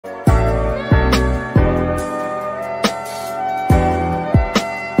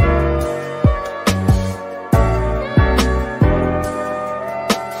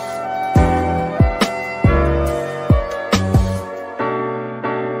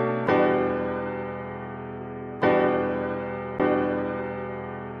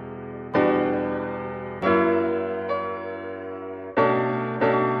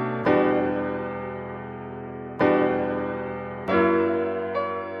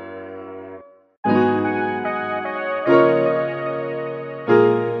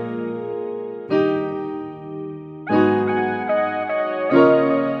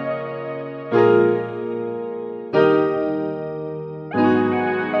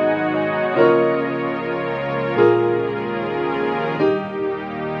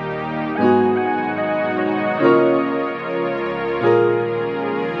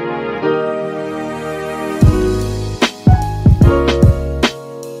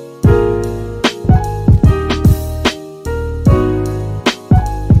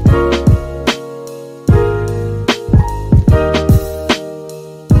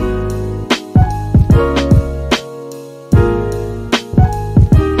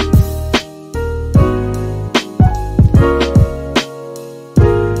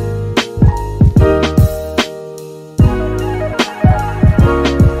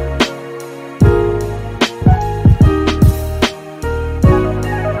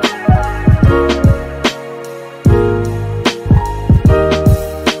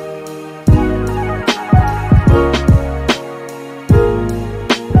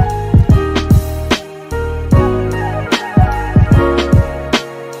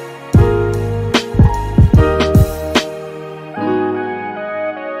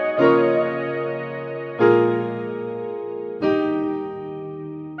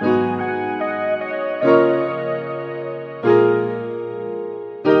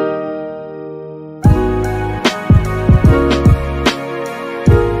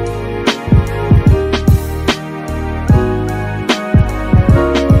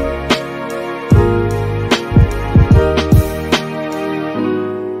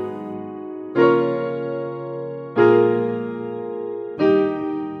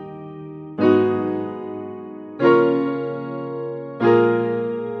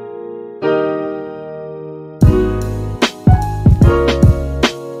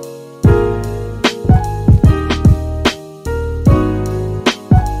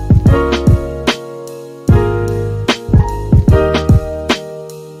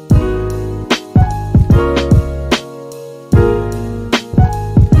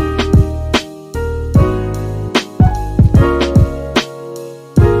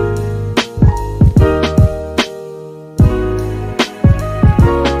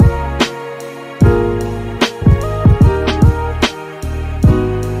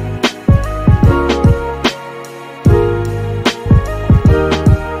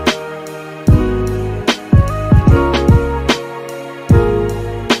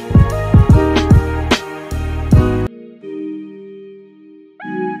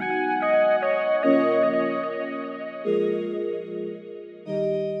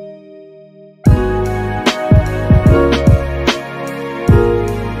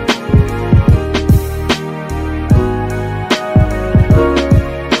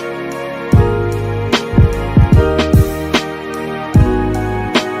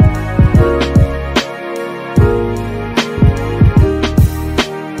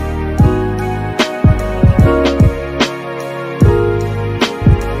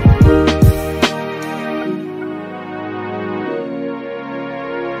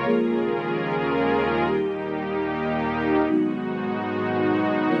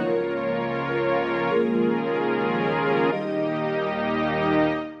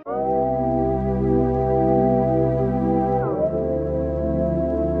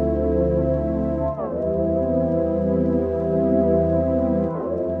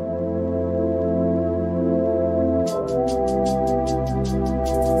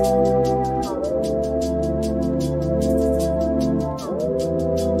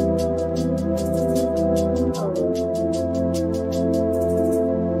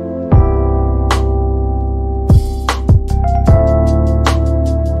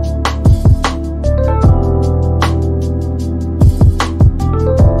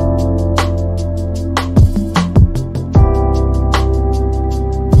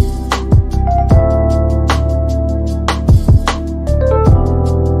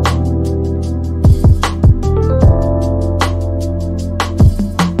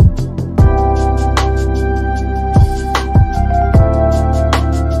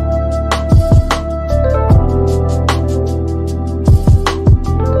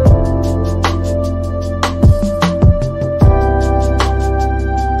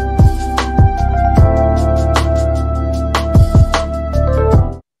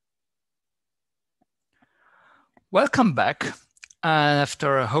welcome back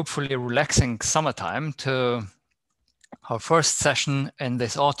after a hopefully relaxing summertime to our first session in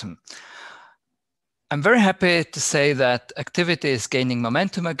this autumn. I'm very happy to say that activity is gaining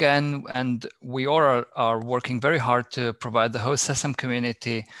momentum again, and we all are working very hard to provide the whole SESAM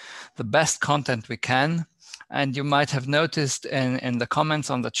community the best content we can. And you might have noticed in the comments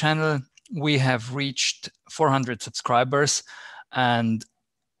on the channel, we have reached 400 subscribers, and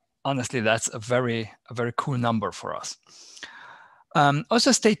honestly, that's a very cool number for us.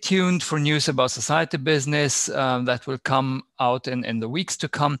 Also stay tuned for news about society business that will come out in the weeks to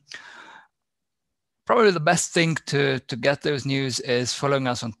come. Probably the best thing to get those news is following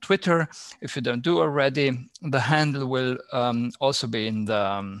us on Twitter. If you don't do already, the handle will also be in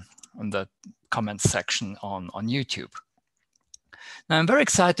the comments section on YouTube. Now, I'm very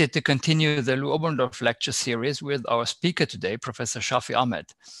excited to continue the Lou Oberndorf lecture series with our speaker today, Professor Shafi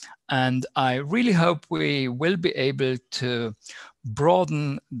Ahmed. And I really hope we will be able to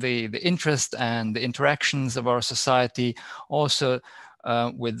broaden the interest and the interactions of our society also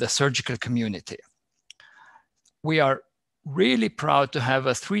with the surgical community. We are really proud to have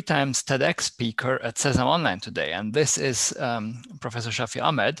a 3 times TEDx speaker at SESAM Online today. And this is Professor Shafi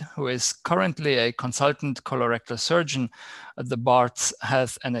Ahmed, who is currently a consultant colorectal surgeon at the Barts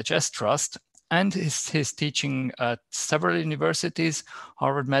Health NHS Trust, and he's teaching at several universities,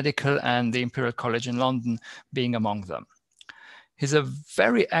 Harvard Medical and the Imperial College in London being among them. He's a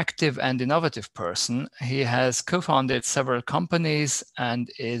very active and innovative person. He has co-founded several companies and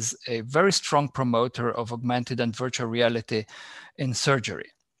is a very strong promoter of augmented and virtual reality in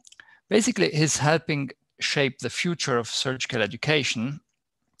surgery. Basically, he's helping shape the future of surgical education.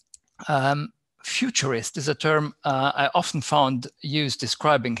 Futurist is a term I often found used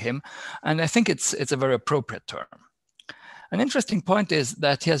describing him, and I think it's a very appropriate term. An interesting point is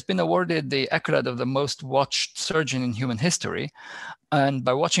that he has been awarded the accolade of the most watched surgeon in human history. And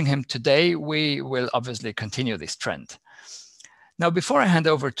by watching him today, we will obviously continue this trend. Now, before I hand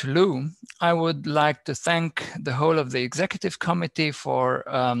over to Lou, I would like to thank the whole of the executive committee for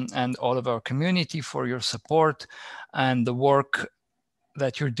and all of our community for your support and the work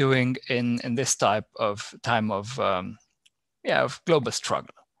that you're doing in this time of global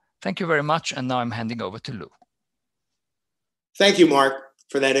struggle. Thank you very much. And now I'm handing over to Lou. Thank you, Mark,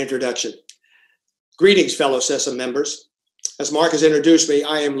 for that introduction. Greetings, fellow SESAM members. As Mark has introduced me,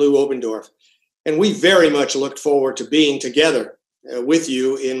 I am Lou Oberndorf, and we very much looked forward to being together with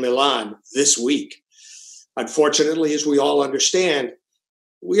you in Milan this week. Unfortunately, as we all understand,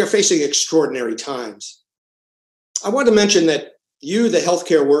 we are facing extraordinary times. I want to mention that you, the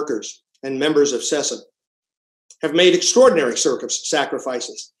healthcare workers and members of SESAM, have made extraordinary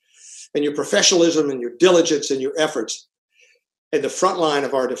sacrifices, and your professionalism and your diligence and your efforts at the front line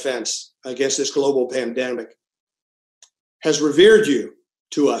of our defense against this global pandemic has revered you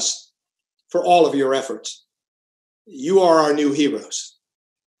to us for all of your efforts. You are our new heroes.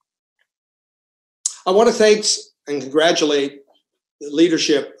 I want to thank and congratulate the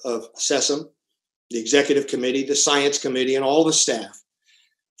leadership of SESAM, the executive committee, the science committee, and all the staff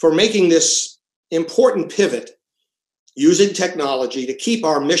for making this important pivot using technology to keep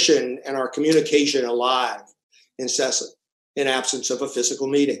our mission and our communication alive in SESAM in absence of a physical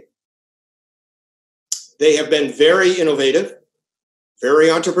meeting. They have been very innovative, very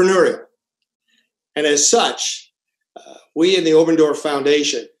entrepreneurial. And as such, we in the Oberndorf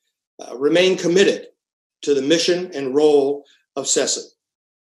Foundation remain committed to the mission and role of SESAM.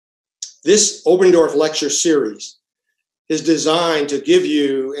 This Oberndorf lecture series is designed to give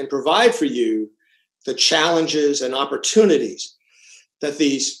you and provide for you the challenges and opportunities that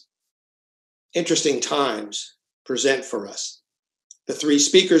these interesting times present for us. The 3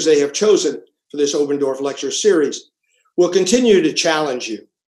 speakers they have chosen for this Oberndorf lecture series will continue to challenge you,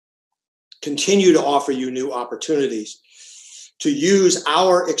 continue to offer you new opportunities to use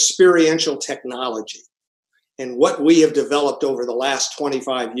our experiential technology and what we have developed over the last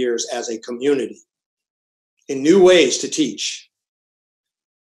 25 years as a community in new ways to teach,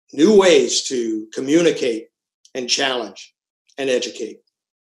 new ways to communicate and challenge and educate.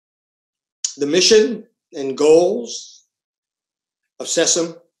 The mission and goals of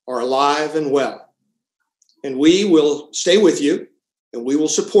SESAM are alive and well, and we will stay with you and we will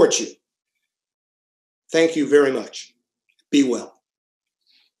support you. Thank you very much. Be well.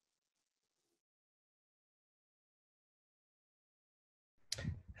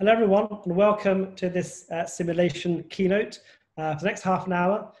 Hello, everyone, and welcome to this simulation keynote. For the next half an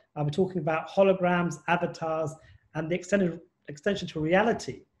hour, I'll be talking about holograms, avatars, and the extension to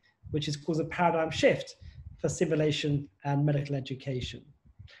reality, which has caused a paradigm shift for simulation and medical education.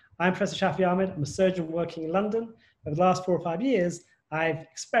 I'm Professor Shafi Ahmed. I'm a surgeon working in London, over the last 4 or 5 years, I've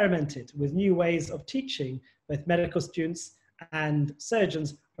experimented with new ways of teaching both medical students and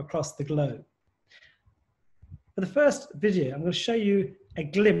surgeons across the globe. For the first video, I'm going to show you a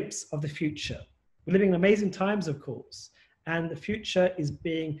glimpse of the future. We're living in amazing times, of course, and the future is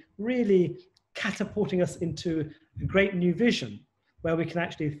being really catapulting us into a great new vision where we can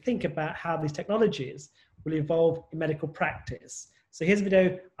actually think about how these technologies will evolve in medical practice. So here's a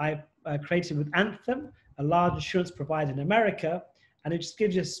video I created with Anthem, a large insurance provider in America, and it just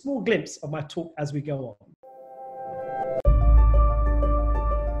gives you a small glimpse of my talk as we go on.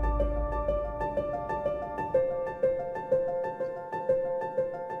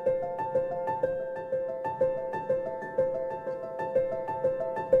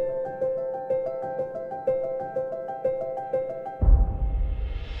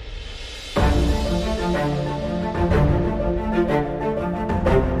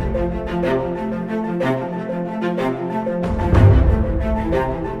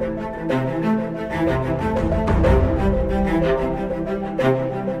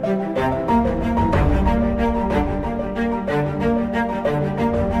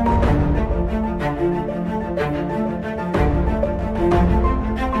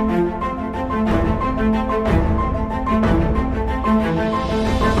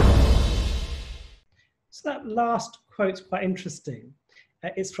 Last quote's quite interesting.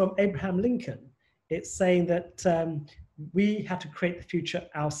 It's from Abraham Lincoln. It's saying that we have to create the future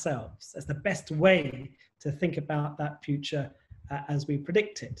ourselves. That's the best way to think about that future as we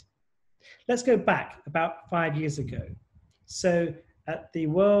predict it. Let's go back about 5 years ago. So at the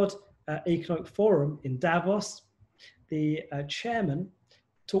World Economic Forum in Davos, the chairman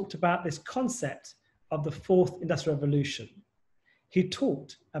talked about this concept of the fourth industrial revolution. He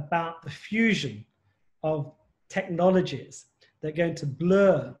talked about the fusion of technologies that are going to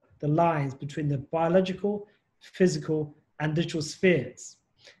blur the lines between the biological, physical, and digital spheres.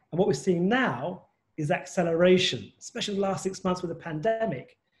 And what we're seeing now is acceleration, especially in the last 6 months with the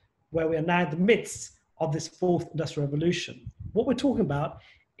pandemic, where we are now in the midst of this fourth industrial revolution. What we're talking about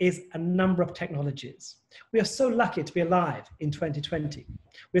is a number of technologies. We are so lucky to be alive in 2020.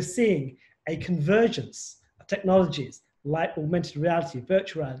 We're seeing a convergence of technologies like augmented reality,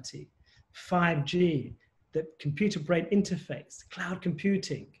 virtual reality, 5G, the computer-brain interface, cloud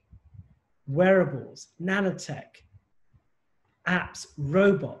computing, wearables, nanotech, apps,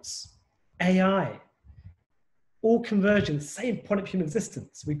 robots, AI, all converging the same point of human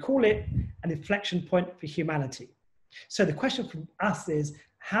existence. We call it an inflection point for humanity. So the question for us is,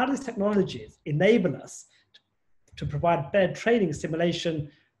 how do these technologies enable us to provide better training simulation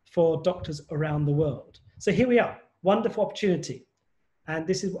for doctors around the world? So here we are, wonderful opportunity. And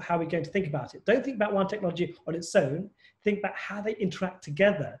this is how we're going to think about it. Don't think about one technology on its own. Think about how they interact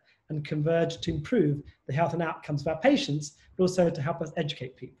together and converge to improve the health and outcomes of our patients, but also to help us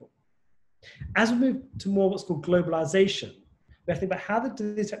educate people. As we move to more what's called globalization, we have to think about how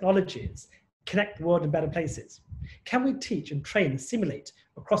these technologies connect the world in better places. Can we teach and train and simulate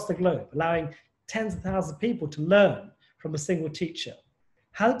across the globe, allowing tens of thousands of people to learn from a single teacher?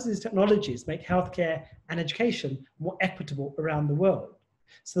 How do these technologies make healthcare and education more equitable around the world?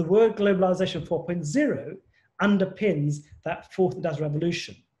 So the word globalization 4.0 underpins that fourth industrial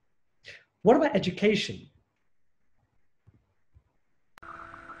revolution. What about education?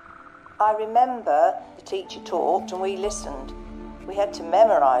 I remember the teacher talked and we listened. We had to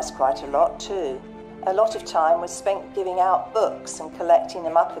memorize quite a lot too. A lot of time was spent giving out books and collecting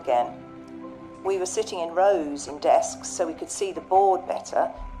them up again. We were sitting in rows in desks so we could see the board better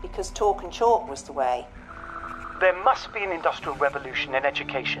because talk and chalk was the way. There must be an industrial revolution in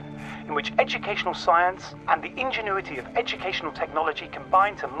education in which educational science and the ingenuity of educational technology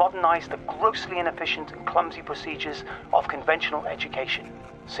combine to modernize the grossly inefficient and clumsy procedures of conventional education.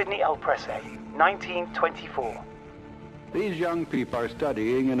 Sidney L. Pressay, 1924. These young people are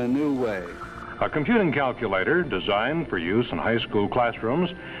studying in a new way. A computing calculator designed for use in high school classrooms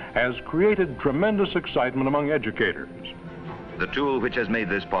has created tremendous excitement among educators. The tool which has made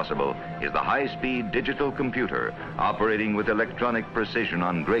this possible is the high-speed digital computer operating with electronic precision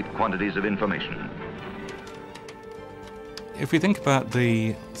on great quantities of information. If we think about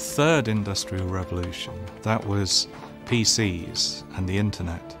the third industrial revolution, that was PCs and the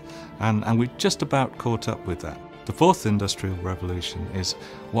internet, and we just about caught up with that. The fourth industrial revolution is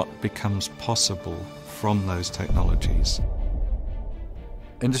what becomes possible from those technologies.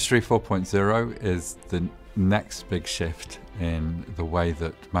 Industry 4.0 is the next big shift in the way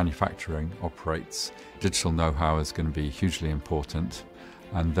that manufacturing operates. Digital know-how is going to be hugely important,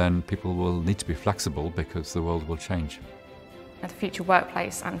 and then people will need to be flexible because the world will change. The future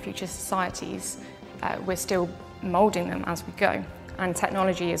workplace and future societies we're still moulding them as we go. And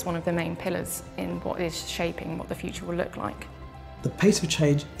technology is one of the main pillars in what is shaping what the future will look like. The pace of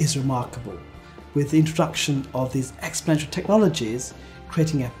change is remarkable, with the introduction of these exponential technologies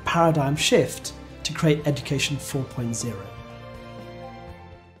creating a paradigm shift to create Education 4.0.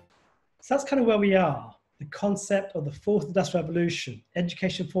 So that's kind of where we are, the concept of the fourth industrial revolution,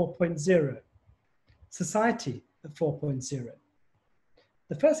 Education 4.0, society at 4.0.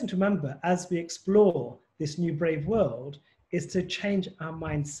 The first thing to remember as we explore this new brave world is to change our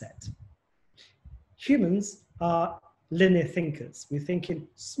mindset. Humans are linear thinkers. We think in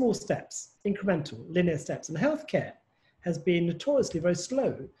small steps, incremental, linear steps. And healthcare has been notoriously very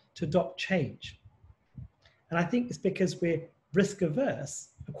slow to adopt change. And I think it's because we're risk averse,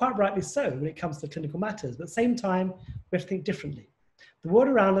 and quite rightly so when it comes to clinical matters. But at the same time, we have to think differently. The world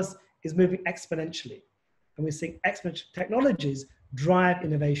around us is moving exponentially. And we're seeing exponential technologies drive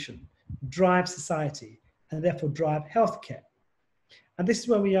innovation, drive society, and therefore drive healthcare. And this is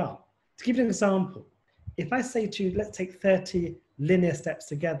where we are. To give you an example, if I say to you, let's take 30 linear steps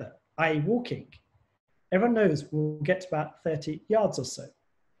together, i.e. walking, everyone knows we'll get to about 30 yards or so.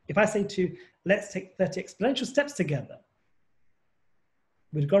 If I say to you, let's take 30 exponential steps together,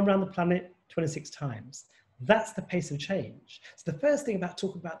 we've gone around the planet 26 times. That's the pace of change. So the first thing about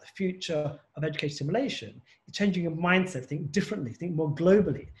talking about the future of education simulation is changing your mindset, think differently, think more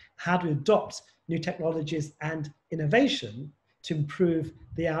globally. How to adopt new technologies and innovation to improve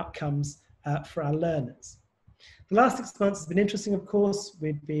the outcomes for our learners. The last 6 months has been interesting, of course.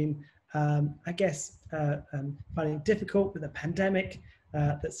 We've been, finding it difficult with the pandemic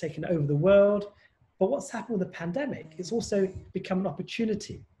that's taken over the world. But what's happened with the pandemic is also become an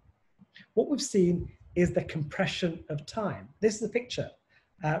opportunity. What we've seen is the compression of time. This is a picture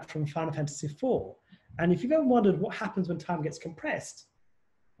from Final Fantasy IV. And if you've ever wondered what happens when time gets compressed,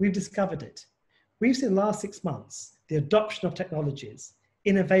 we've discovered it. We've seen in the last 6 months the adoption of technologies,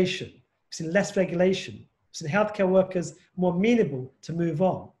 innovation, we've seen less regulation, we've seen healthcare workers more amenable to move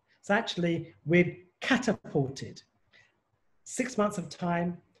on. So actually, we've catapulted 6 months of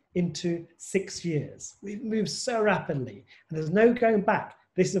time into 6 years. We've moved so rapidly, and there's no going back.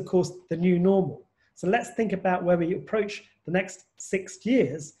 This is, of course, the new normal. So let's think about where we approach the next 6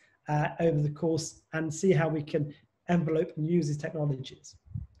 years over the course and see how we can envelope and use these technologies.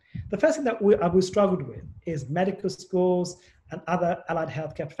 The first thing that I've struggled with is medical schools and other allied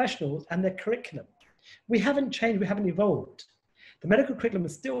healthcare professionals and their curriculum. We haven't changed, we haven't evolved. The medical curriculum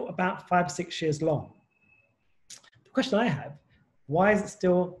is still about 5 or 6 years long. The question I have, why is it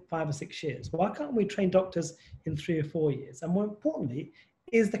still 5 or 6 years? Why can't we train doctors in 3 or 4 years? And more importantly,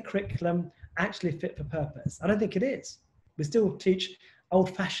 is the curriculum actually fit for purpose? I don't think it is. We still teach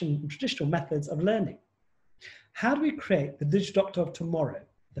old-fashioned and traditional methods of learning. How do we create the digital doctor of tomorrow?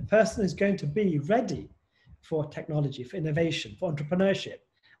 The person who's going to be ready for technology, for innovation, for entrepreneurship,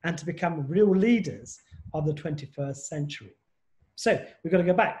 and to become real leaders of the 21st century. So we've got to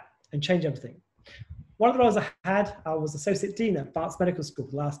go back and change everything. One of the roles I had, I was Associate Dean at Barts Medical School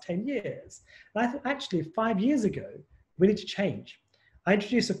for the last 10 years. And I thought actually 5 years ago, we need to change. I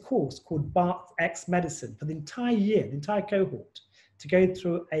introduced a course called Barts X Medicine for the entire year, the entire cohort, to go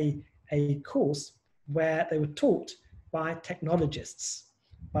through a course where they were taught by technologists,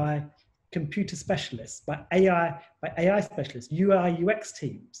 by computer specialists, by AI specialists, UI, UX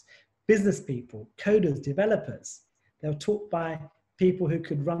teams, business people, coders, developers. They were taught by people who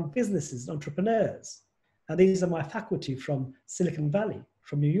could run businesses, entrepreneurs. And these are my faculty from Silicon Valley,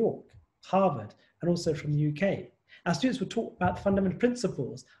 from New York, Harvard, and also from the UK. Our students were taught about the fundamental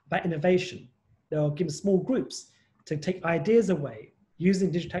principles about innovation. They were given small groups to take ideas away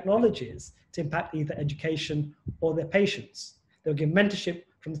using digital technologies to impact either education or their patients. They were given mentorship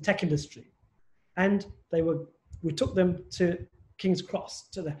from the tech industry. And we took them to King's Cross,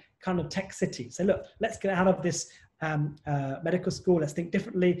 to the kind of tech city. So look, let's get out of this medical school. Let's think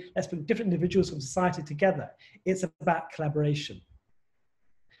differently. Let's bring different individuals from society together. It's about collaboration.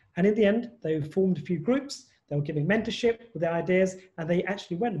 And in the end, they formed a few groups. They were giving mentorship with their ideas, and they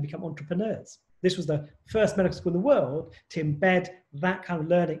actually went and become entrepreneurs. This was the first medical school in the world to embed that kind of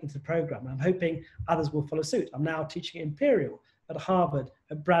learning into the program. I'm hoping others will follow suit. I'm now teaching at Imperial, at Harvard,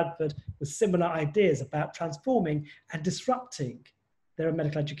 at Bradford, with similar ideas about transforming and disrupting their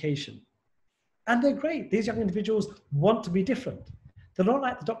medical education. And they're great. These young individuals want to be different. They're not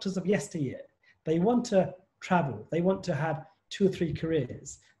like the doctors of yesteryear. They want to travel. They want to have 2 or 3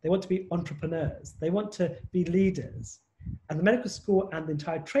 careers. They want to be entrepreneurs. They want to be leaders. And the medical school and the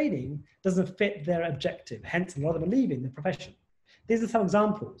entire training doesn't fit their objective. Hence, a lot of them are leaving the profession. These are some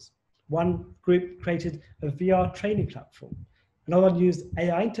examples. One group created a VR training platform. Another one used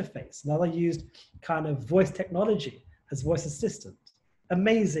AI interface. Another used kind of voice technology as voice assistant.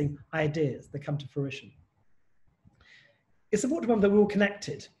 Amazing ideas that come to fruition. It's important to remember that we're all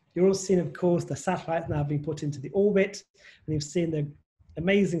connected. You're all seeing, of course, the satellites now being put into the orbit, and you've seen the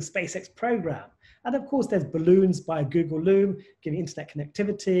amazing SpaceX program. And of course, there's balloons by Google Loom, giving internet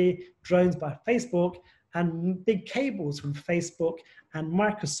connectivity, drones by Facebook, and big cables from Facebook and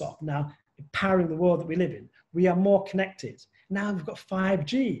Microsoft now powering the world that we live in. We are more connected. Now we've got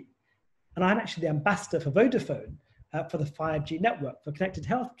 5G. And I'm actually the ambassador for Vodafone for the 5G network for connected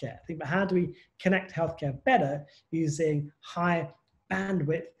healthcare. Think about how do we connect healthcare better using high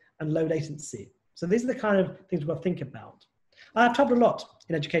bandwidth and low latency. So these are the kind of things we've got to think about. I've traveled a lot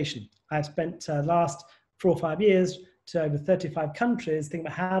in education. I've spent last 4 or 5 years to over 35 countries thinking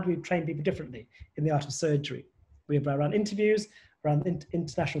about how do we train people differently in the art of surgery. We have run interviews around the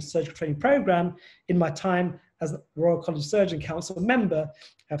International Surgical Training Program in my time as the Royal College of Surgeon Council member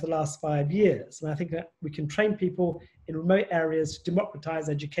for the last 5 years. And I think that we can train people in remote areas to democratize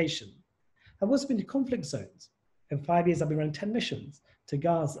education. I've also been to conflict zones. In 5 years, I've been running 10 missions to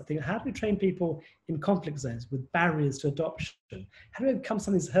Gaza. I think, how do we train people in conflict zones with barriers to adoption? How do we overcome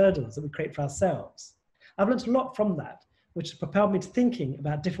some of these hurdles that we create for ourselves? I've learned a lot from that, which has propelled me to thinking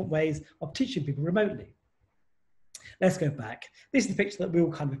about different ways of teaching people remotely. Let's go back. This is the picture that we're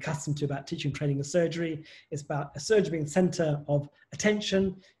all kind of accustomed to about teaching, training, and surgery. It's about a surgery being the center of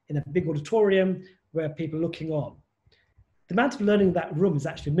attention in a big auditorium where people are looking on. The amount of learning in that room is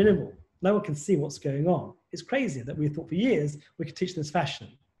actually minimal. No one can see what's going on. It's crazy that we thought for years we could teach in this fashion.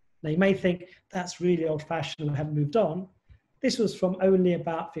 Now you may think that's really old fashioned and haven't moved on. This was from only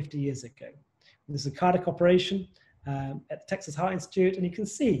about 50 years ago. This is a cardiac operation at the Texas Heart Institute, and you can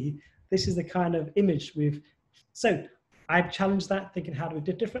see this is the kind of image we've. So I've challenged that, thinking how do we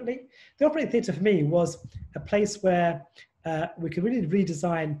do it differently? The operating theatre for me was a place where we could really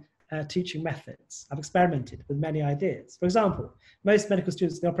redesign teaching methods. I've experimented with many ideas. For example, most medical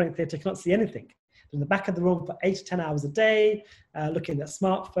students in the operating theatre cannot see anything. They're in the back of the room for 8 to 10 hours a day, looking at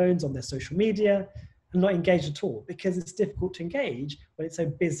smartphones on their social media, and not engaged at all, because it's difficult to engage when it's so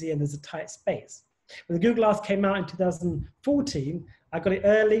busy and there's a tight space. When the Google Glass came out in 2014, I got it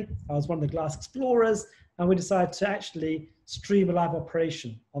early. I was one of the Glass explorers, and we decided to actually stream a live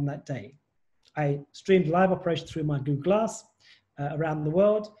operation on that day. I streamed a live operation through my Google Glass around the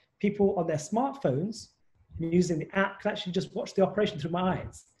world. People on their smartphones using the app could actually just watch the operation through my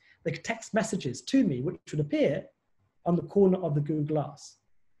eyes. They could text messages to me, which would appear on the corner of the Google Glass,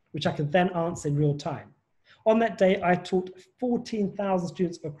 which I could then answer in real time. On that day, I taught 14,000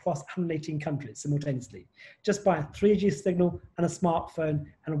 students across 118 countries simultaneously, just by a 3G signal and a smartphone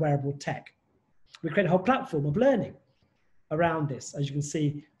and a wearable tech. We created a whole platform of learning around this, as you can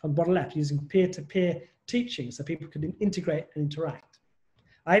see from the bottom left, using peer-to-peer teaching so people could integrate and interact.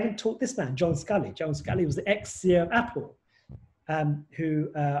 I even taught this man, John Scully. John Scully was the ex-CEO of Apple, who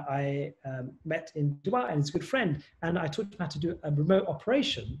I met in Dubai, and he's a good friend. And I taught him how to do a remote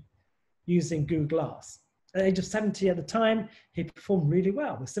operation using Google Glass. At the age of 70 at the time, he performed really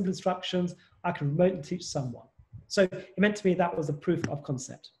well. With simple instructions, I could remotely teach someone. So it meant to me that was a proof of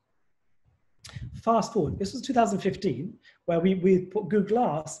concept. Fast forward, this was 2015, where we put Google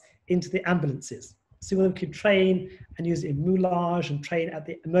Glass into the ambulances. So we could train and use it in moulage and train at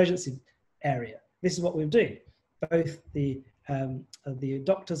the emergency area. This is what we were doing. Both the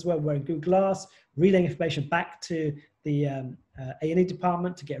doctors were wearing Google Glass, relaying information back to the A&E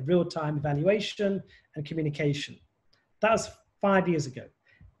department to get real-time evaluation and communication. That was 5 years ago.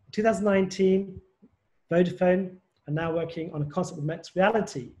 In 2019, Vodafone are now working on a concept of mixed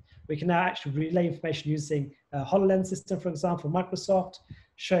reality. We can now actually relay information using a HoloLens system, for example, Microsoft,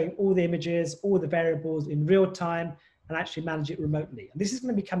 showing all the images, all the variables in real time, and actually manage it remotely. And this is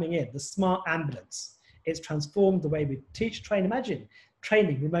going to be coming in, the smart ambulance. It's transformed the way we teach, train, imagine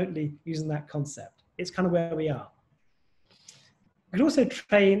training remotely using that concept. It's kind of where we are. We can also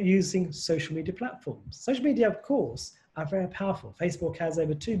train using social media platforms. Social media, of course, are very powerful. Facebook has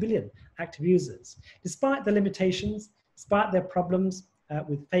over 2 billion active users. Despite the limitations, despite their problems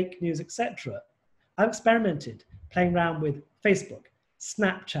with fake news, etc., I've experimented playing around with Facebook,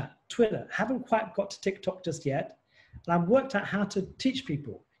 Snapchat, Twitter. Haven't quite got to TikTok just yet. And I've worked out how to teach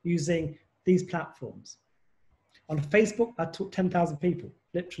people using these platforms. On Facebook, I taught 10,000 people,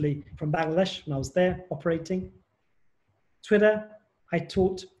 literally from Bangladesh when I was there operating. Twitter, I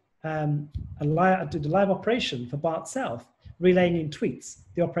taught I did a live operation for Bart South, relaying in tweets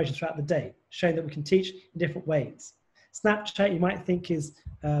the operation throughout the day, showing that we can teach in different ways. Snapchat, you might think is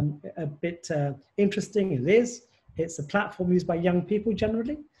a bit interesting. It is. It's a platform used by young people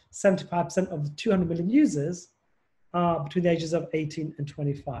generally. 75% of the 200 million users are between the ages of 18 and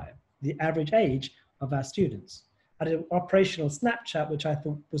 25, the average age of our students. I did an operation on Snapchat, which I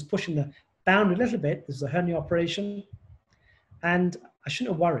thought was pushing the boundary a little bit. This is a hernia operation. And I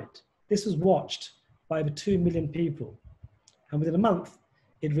shouldn't have worried. This was watched by over 2 million people. And within a month,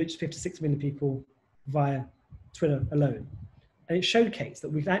 it reached 56 million people via Twitter alone. And it showcased that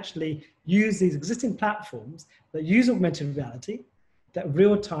we can actually use these existing platforms that use augmented reality, that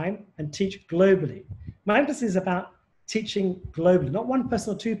real time, and teach globally. My emphasis is about teaching globally, not one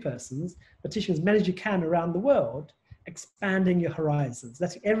person or two persons, but teaching as many as you can around the world, expanding your horizons,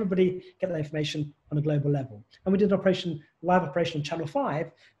 letting everybody get that information on a global level. And we did an live operation on Channel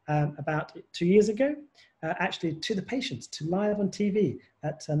 5 about 2 years ago, actually to the patients, to live on TV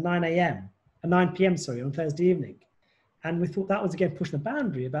at 9 p.m. on Thursday evening. And we thought that was again pushing the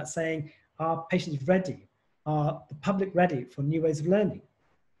boundary about saying, are patients ready? Are the public ready for new ways of learning?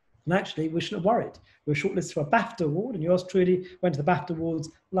 And actually, we shouldn't have worried. We were shortlisted for a BAFTA award, and yours truly went to the BAFTA awards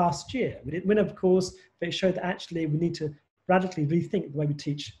last year. We didn't win, of course, but it showed that actually we need to radically rethink the way we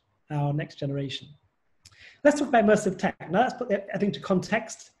teach our next generation. Let's talk about immersive tech. Now, let's put that, I think, to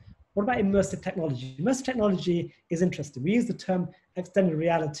context. What about immersive technology? Immersive technology is interesting. We use the term extended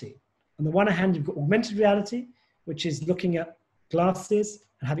reality. On the one hand, you've got augmented reality, which is looking at glasses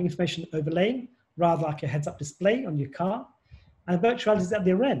and having information overlaying, rather like a heads-up display on your car. And virtual reality is at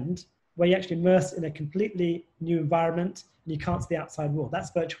the other end, where you're actually immersed in a completely new environment and you can't see the outside world.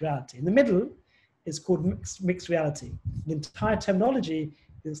 That's virtual reality. In the middle, it's called mixed reality. The entire terminology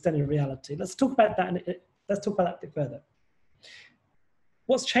is extended reality. Let's talk about that a bit further.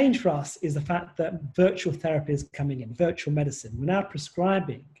 What's changed for us is the fact that virtual therapy is coming in, virtual medicine. We're now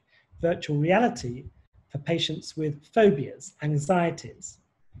prescribing virtual reality for patients with phobias, anxieties.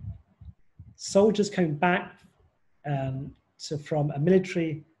 Soldiers coming back from a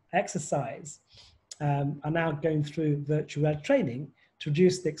military exercise are now going through virtual training to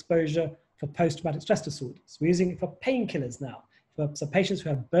reduce the exposure for post-traumatic stress disorders. We're using it for painkillers now. So patients who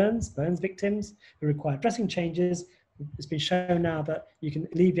have burns victims who require dressing changes, it's been shown now that you can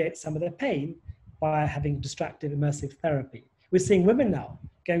alleviate some of their pain by having distractive immersive therapy. We're seeing women now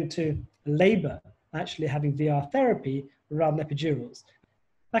going to labor, actually having VR therapy rather than epidurals.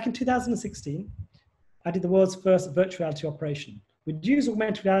 Back in 2016, I did the world's first virtual reality operation. We'd use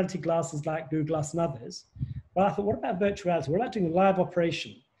augmented reality glasses like Google Glass and others, but I thought, what about virtual reality? What about doing a live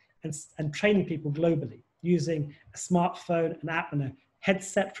operation and training people globally using a smartphone, an app, and a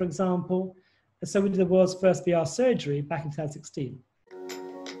headset, for example? And so we did the world's first VR surgery back in 2016.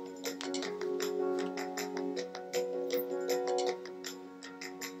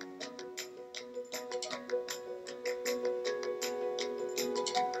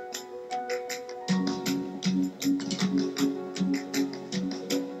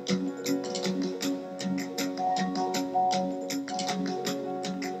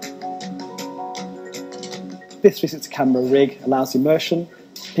 This 360 camera rig allows immersion.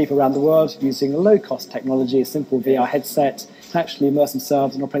 People around the world using a low-cost technology, a simple VR headset, can actually immerse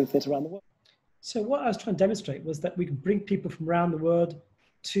themselves in operating theatre around the world. So what I was trying to demonstrate was that we can bring people from around the world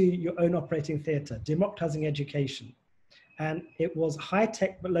to your own operating theatre, democratizing education. And it was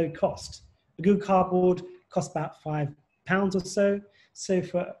high-tech but low cost. The Google Cardboard cost about £5 or so. So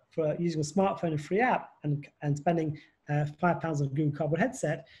for using a smartphone and free app and spending £5 on a Google Cardboard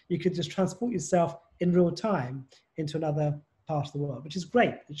headset, you could just transport yourself in real time into another part of the world, which is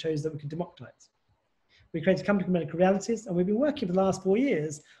great. It shows that we can democratize. We created a company called Medical Realities, and we've been working for the last 4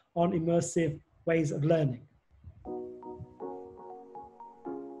 years on immersive ways of learning.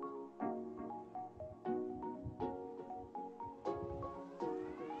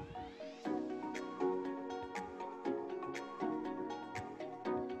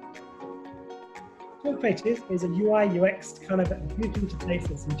 Creative is a UI UX kind of user interface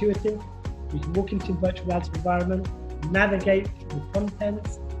that's intuitive. You can walk into a virtual reality environment, navigate through the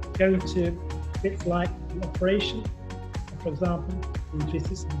contents, go to bits like the operation, for example, in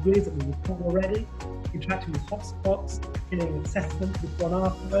 360 degrees that we report already, interacting with hotspots, getting assessment before and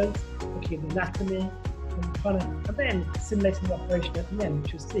afterwards, looking at the anatomy, and then simulating the operation at the end,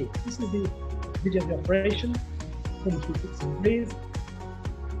 which you'll see. This is the video of the operation in 360 degrees,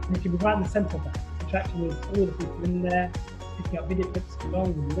 and you can be right in the center of that, interacting with all the people in there, picking up video clips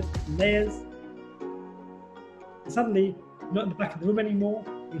along with the different layers. And suddenly, you're not in the back of the room anymore,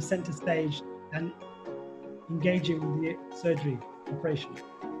 you're center stage and engaging with the surgery operation.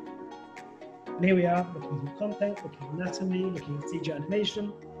 And here we are, looking at content, looking at anatomy, looking at CG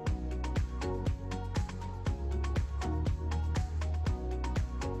animation.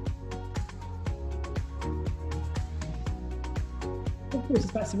 course,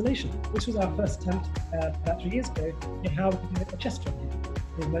 it's about simulation. This was our first attempt about 3 years ago in how we do a chess training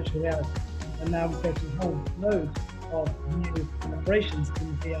in virtual reality. And now we're creating a whole load of new operations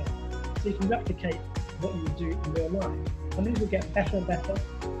in VR. So you can replicate what you do in real life. And these will get better and better,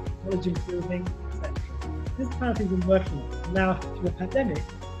 knowledge improving, etc. This is the kind of thing we're working on. Now, through the pandemic,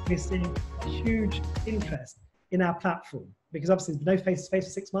 we're seeing a huge interest in our platform because obviously there's no face-to-face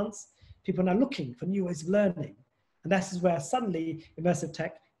for 6 months. People are now looking for new ways of learning. And this is where suddenly immersive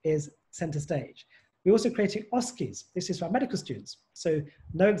tech is center stage. We're also creating OSCEs. This is for our medical students. So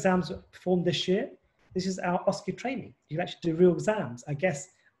no exams were performed this year. This is our OSCE training. You can actually do real exams, I guess,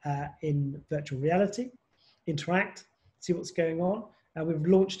 in virtual reality, interact, see what's going on. We've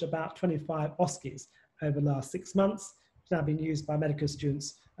launched about 25 OSCEs over the last 6 months. It's now being used by medical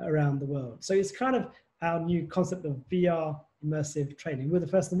students around the world. So it's kind of our new concept of VR immersive training. We're the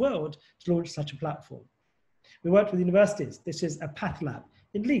first in the world to launch such a platform. We worked with universities. This is a Path Lab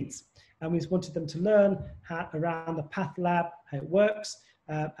in Leeds. And we wanted them to learn around the Path Lab, how it works,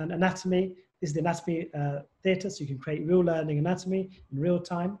 and anatomy. This is the anatomy theatre, so you can create real learning anatomy in real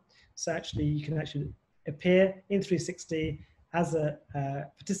time. So actually, you can actually appear in 360 as a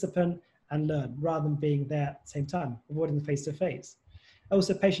participant and learn rather than being there at the same time, avoiding the face-to-face.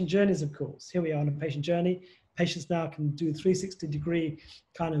 Also, patient journeys, of course. Here we are on a patient journey. Patients now can do a 360-degree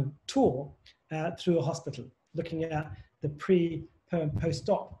kind of tour through a hospital, looking at the pre, per, and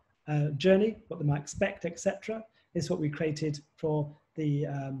post-op journey, what they might expect, etc. This is what we created for the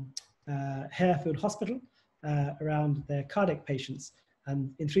Harefield Hospital around their cardiac patients.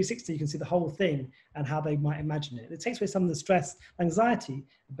 And in 360, you can see the whole thing and how they might imagine it. It takes away some of the stress, anxiety,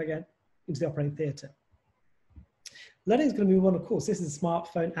 again, into the operating theatre. Learning is going to move on, of course. This is a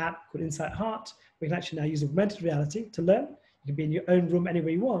smartphone app called Insight Heart. We can actually now use augmented reality to learn. You can be in your own room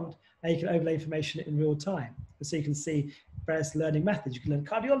anywhere you want, and you can overlay information in real time. And so you can see various learning methods. You can learn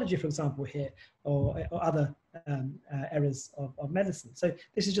cardiology, for example, here, or other areas of medicine. So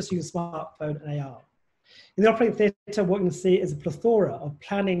this is just using smartphone and AR. In the operating theatre, what you can see is a plethora of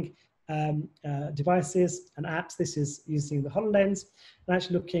planning devices and apps. This is using the HoloLens and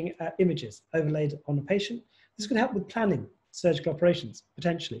actually looking at images overlaid on a patient. This could help with planning surgical operations,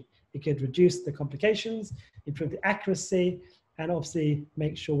 potentially. It could reduce the complications, improve the accuracy, and obviously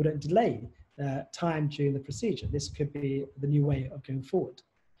make sure we don't delay time during the procedure. This could be the new way of going forward.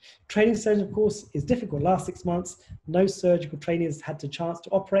 Training surgeons, of course, is difficult. Last 6 months, no surgical trainees had the chance to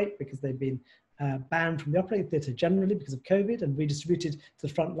operate because they've been banned from the operating theatre generally because of COVID and redistributed to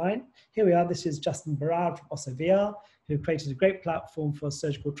the front line. Here we are. This is Justin Berard from Osso VR, who created a great platform for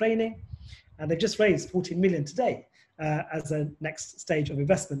surgical training. And they've just raised 14 million today as a next stage of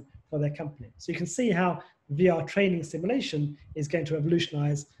investment for their company. So you can see how VR training simulation is going to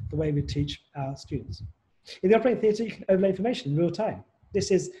revolutionize the way we teach our students. In the operating theatre, you can overlay information in real time. This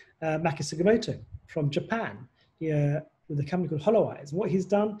is Maki Sugimoto from Japan with a company called HoloEyes. And what he's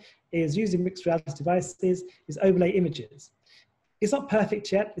done is using mixed reality devices, is overlay images. It's not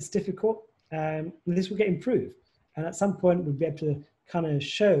perfect yet, it's difficult. This will get improved. And at some point, we'll be able to kind of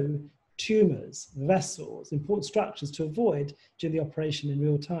show tumors, vessels, important structures to avoid during the operation in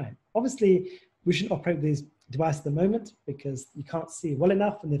real time. Obviously, we shouldn't operate with these devices at the moment because you can't see well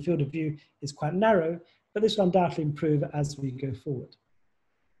enough and the field of view is quite narrow, but this will undoubtedly improve as we go forward.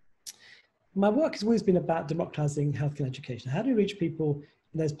 My work has always been about democratizing healthcare education. How do we reach people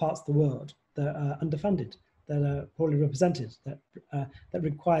in those parts of the world that are underfunded, that are poorly represented, that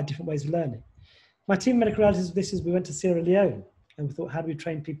require different ways of learning? My team medical realities, we went to Sierra Leone and we thought, how do we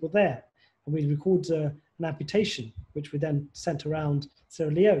train people there? And we recorded an amputation, which we then sent around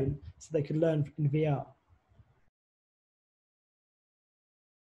Sierra Leone so they could learn in VR.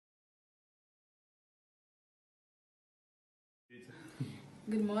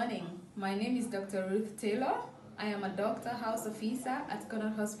 Good morning. My name is Dr. Ruth Taylor. I am a doctor house officer at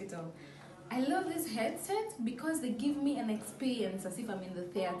Connaught Hospital. I love this headset because they give me an experience as if I'm in the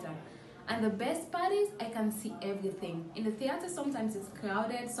theater. And the best part is I can see everything. In the theater, sometimes it's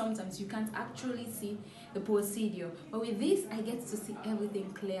crowded, sometimes you can't actually see the procedure. But with this, I get to see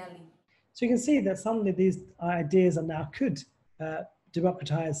everything clearly. So you can see that suddenly these ideas are now could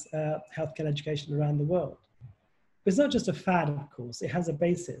democratize healthcare education around the world. But it's not just a fad, of course, it has a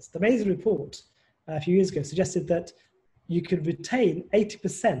basis. The Mason report a few years ago suggested that you could retain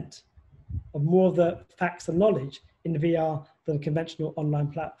 80% of more of the facts and knowledge in VR than conventional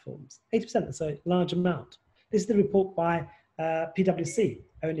online platforms. 80%, that's a large amount. This is the report by PwC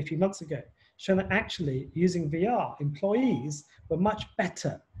only a few months ago, showing that actually using VR, employees were much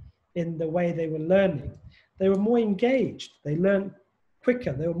better in the way they were learning. They were more engaged, they learned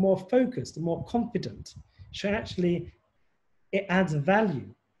quicker, they were more focused and more confident. Showing actually it adds value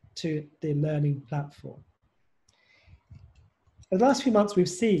to the learning platform. In the last few months, we've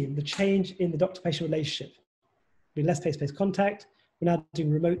seen the change in the doctor-patient relationship. With less face-to-face contact, we're now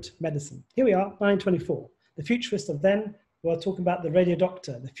doing remote medicine. Here we are, 1924. The futurists of then were talking about the radio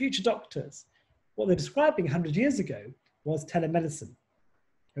doctor, the future doctors. What they're describing 100 years ago was telemedicine,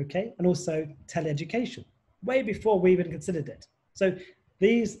 okay? And also teleeducation, way before we even considered it. So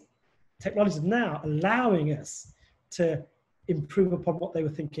these technologies are now allowing us to improve upon what they were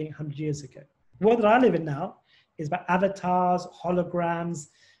thinking 100 years ago. The world that I live in now is about avatars, holograms,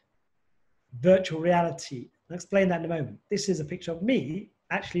 virtual reality. I'll explain that in a moment. This is a picture of me,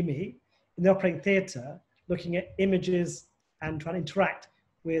 actually me, in the operating theatre, looking at images and trying to interact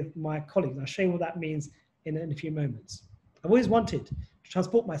with my colleagues. I'll show you what that means in a few moments. I've always wanted to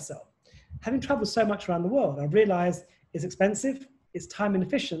transport myself. Having traveled so much around the world, I've realized it's expensive, it's time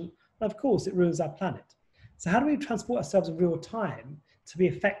inefficient, and of course it ruins our planet. So how do we transport ourselves in real time to be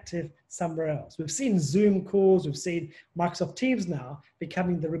effective somewhere else? We've seen Zoom calls, we've seen Microsoft Teams now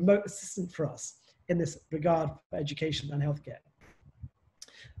becoming the remote assistant for us in this regard for education and healthcare.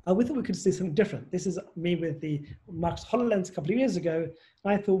 We thought we could do something different. This is me with the Microsoft HoloLens a couple of years ago.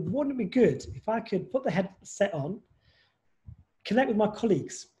 And I thought, wouldn't it be good if I could put the headset on, connect with my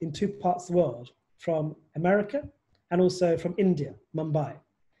colleagues in 2 parts of the world, from America and also from India, Mumbai,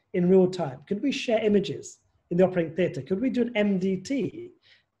 in real time. Could we share images in the operating theatre? Could we do an MDT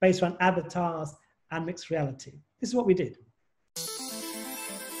based on avatars and mixed reality? This is what we did.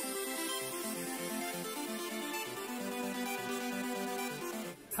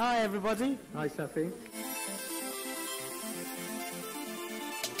 Hi everybody. Hi Shafi.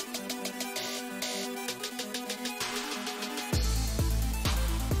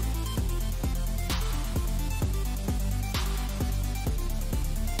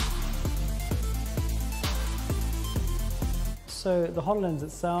 So the HoloLens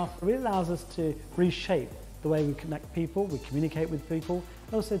itself really allows us to reshape the way we connect people, we communicate with people,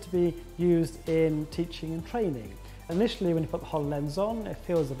 and also to be used in teaching and training. Initially, when you put the HoloLens on, it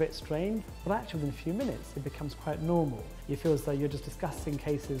feels a bit strange, but actually within a few minutes, it becomes quite normal. You feel as though you're just discussing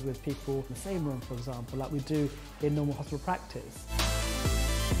cases with people in the same room, for example, like we do in normal hospital practice.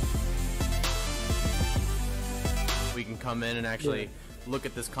 We can come in and actually look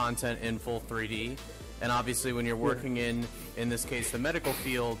at this content in full 3D. And obviously when you're working in this case, the medical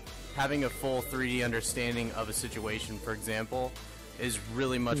field, having a full 3D understanding of a situation, for example, is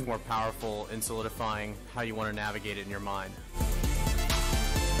really much more powerful in solidifying how you want to navigate it in your mind.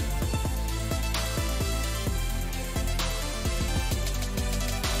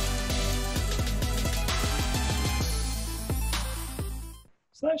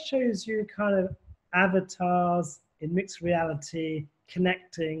 So that shows you kind of avatars in mixed reality,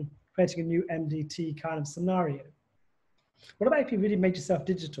 connecting, creating a new MDT kind of scenario. What about if you really made yourself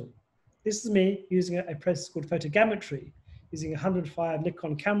digital? This is me using a process called photogrammetry, using 105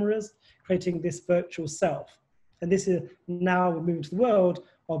 Nikon cameras, creating this virtual self. And this is now we're moving to the world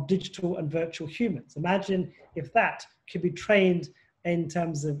of digital and virtual humans. Imagine if that could be trained in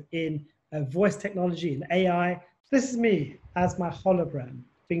terms of voice technology and AI. This is me as my hologram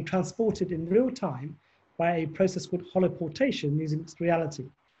being transported in real time by a process called holoportation using mixed reality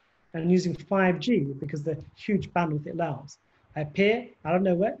and using 5G because the huge bandwidth it allows. I appear out of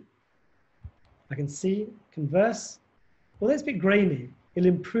nowhere. I can see, converse. Although it's a bit grainy, it'll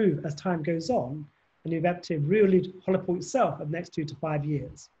improve as time goes on, and you'll be able to really holoport yourself over the next 2 to 5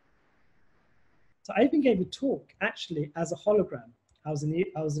 years. So I even gave a talk actually as a hologram. I was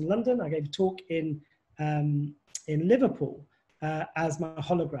in London. I gave a talk in Liverpool as my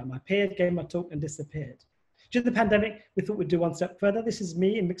hologram. I appeared, gave my talk, and disappeared. During the pandemic, we thought we'd do one step further. This is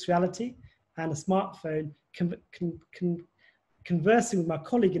me in mixed reality and a smartphone conversing with my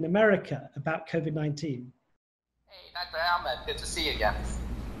colleague in America about COVID-19. Hey, Dr. Ahmed, good to see you again.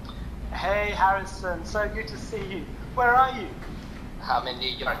 Hey, Harrison, so good to see you. Where are you? I'm in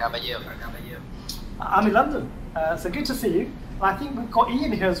New York. How about you? I'm in London, so good to see you. I think we've got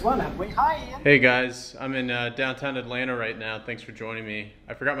Ian here as well, haven't we? Hi, Ian. Hey guys, I'm in downtown Atlanta right now. Thanks for joining me.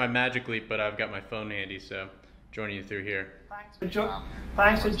 I forgot my Magic Leap, but I've got my phone handy, so joining you through here. Thanks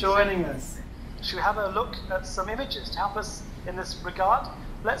for joining us. Should we have a look at some images to help us in this regard?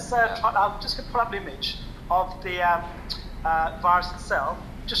 Let's try. I'm just going to pull up an image of the virus itself,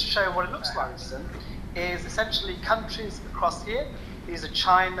 just to show you what it looks like. Is essentially countries across here. These are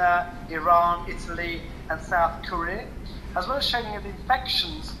China, Iran, Italy, and South Korea, as well as showing you the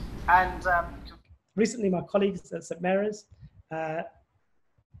infections and. Recently, my colleagues at St. Mary's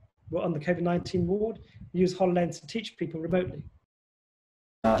were on the COVID-19 ward, used HoloLens to teach people remotely.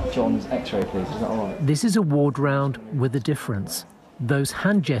 John's x-ray, please. Is that all right? This is a ward round with a difference. Those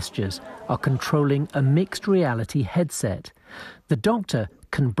hand gestures are controlling a mixed reality headset. The doctor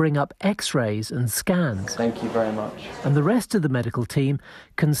can bring up x-rays and scans. Thank you very much. And the rest of the medical team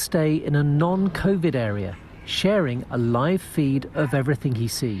can stay in a non-COVID area, sharing a live feed of everything he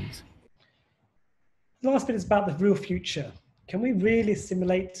sees. The last bit is about the real future. Can we really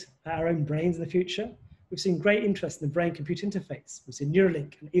simulate our own brains in the future? We've seen great interest in the brain-computer interface. We've seen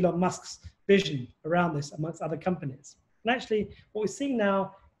Neuralink and Elon Musk's vision around this amongst other companies. And actually, what we're seeing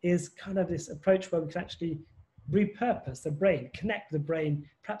now is kind of this approach where we can actually repurpose the brain, connect the brain,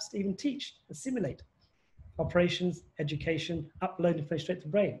 perhaps even teach and simulate operations, education, upload information straight to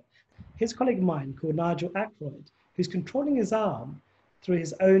the brain. Here's a colleague of mine called Nigel Ackroyd, who's controlling his arm through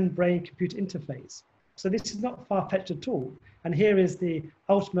his own brain-computer interface. So this is not far-fetched at all. And here is the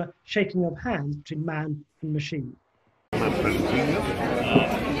ultimate shaking of hands between man and machine.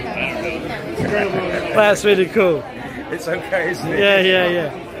 That's really cool. It's okay, isn't it?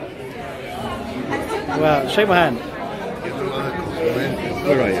 Yeah. Wow, shake my hand.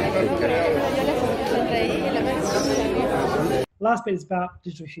 All right. Last bit is about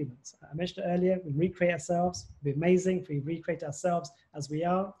digital humans. I mentioned it earlier, we recreate ourselves. It'd be amazing if we recreate ourselves as we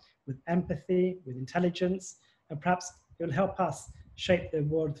are, with empathy, with intelligence, and perhaps it will help us shape the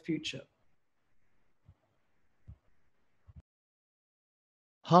world of the future.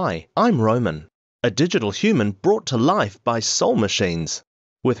 Hi, I'm Roman, a digital human brought to life by soul machines.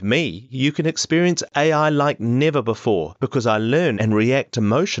 With me, you can experience AI like never before because I learn and react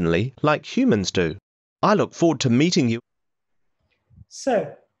emotionally like humans do. I look forward to meeting you.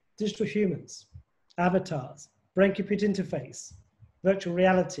 So, digital humans, avatars, brain-computer interface, virtual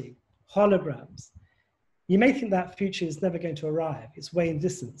reality, holograms. You may think that future is never going to arrive. It's way in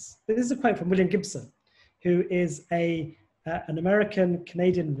distance. But this is a quote from William Gibson, who is an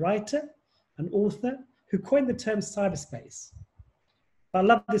American-Canadian writer, an author, who coined the term cyberspace. I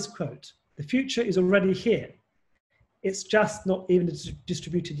love this quote. The future is already here. It's just not even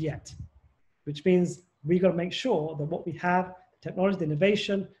distributed yet, which means we've got to make sure that what we have, the technology, the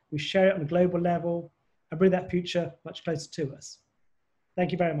innovation, we share it on a global level and bring that future much closer to us.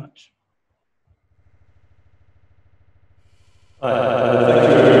 Thank you very much.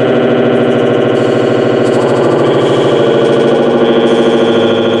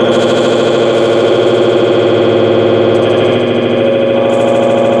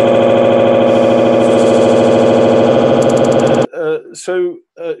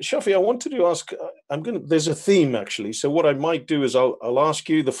 Shafi, I wanted to ask, there's a theme actually. So what I might do is I'll ask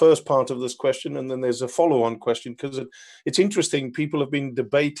you the first part of this question, and then there's a follow-on question, because it's interesting. People have been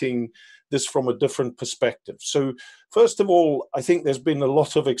debating this from a different perspective. So first of all, I think there's been a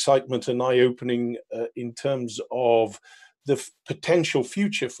lot of excitement and eye-opening in terms of the potential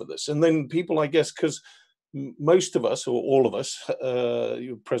future for this. And then people, I guess, because most of us, or all of us,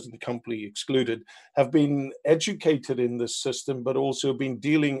 your present company excluded, have been educated in this system, but also been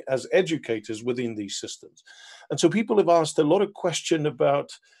dealing as educators within these systems. And so people have asked a lot of questions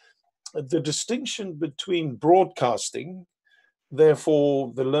about the distinction between broadcasting,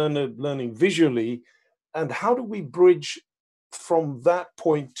 therefore the learner learning visually, and how do we bridge from that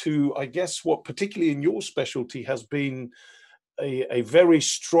point to, I guess, what particularly in your specialty has been a very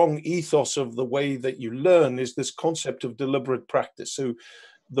strong ethos of the way that you learn, is this concept of deliberate practice. So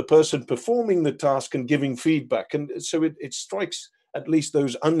the person performing the task and giving feedback. And so it strikes at least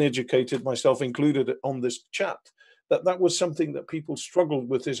those uneducated, myself included on this chat, that was something that people struggled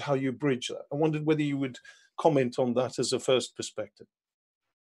with, is how you bridge that. I wondered whether you would comment on that as a first perspective.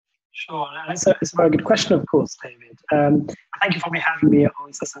 Sure, it's a very good question, of course, David. Thank you for having me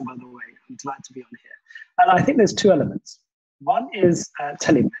on Session, by the way. I'm delighted to be on here. And I think there's two elements. One is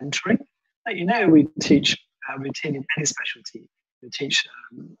telementoring. We teach routine in any specialty. We teach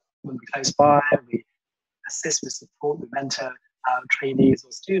when we're close by, we assist, we support, we mentor our trainees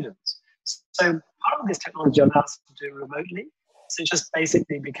or students. So part of this technology allows us to do remotely. So just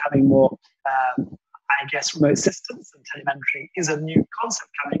basically becoming more, remote assistance, and telementoring is a new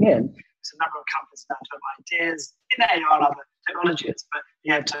concept coming in. There's a number of companies now to have ideas in AR and other technologies, but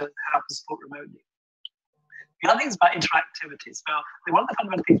you have to help and support remotely. The other thing is about interactivity. So one of the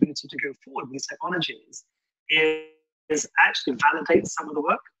fundamental things we need to go forward with these technologies is actually validate some of the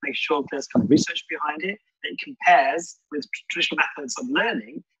work, make sure there's kind of research behind it, that it compares with traditional methods of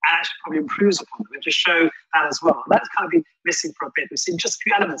learning, and actually probably improves upon them. We have to show that as well. That's kind of been missing for a bit. We've seen just a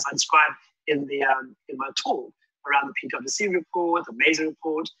few elements I described in my talk around the PwC report, the Mason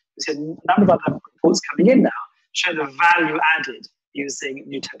report. We've seen a number of other reports coming in now, show the value added using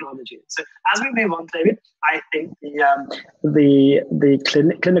new technologies. So as we move on, David, I think the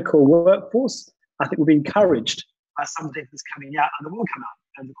clinical workforce, I think, will be encouraged by some data that's coming out and that will come out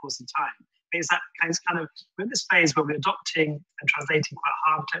over the course of time. Because that kind of, we're in this phase where we're adopting and translating quite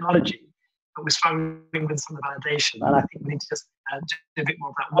hard technology, but we're struggling with some of the validation. And I think we need to just do a bit more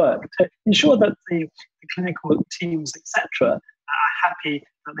of that work to ensure that the clinical teams, etc., are happy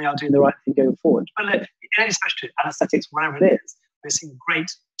that they are doing the right thing going forward. But especially anesthetics, wherever it is, we're seeing great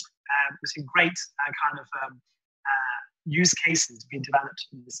kind of use cases being developed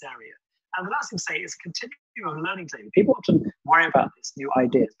in this area. And the last thing to say is continuum of learning, David. People often worry about these new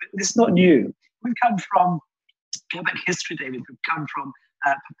ideas, but this is not new. We've come from, go back history, David, we've come from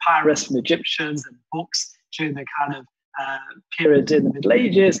papyrus from the Egyptians and books during the kind of period in the Middle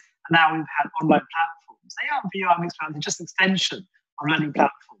Ages, and now we've had online platforms. They are VR mixed reality, just an extension of learning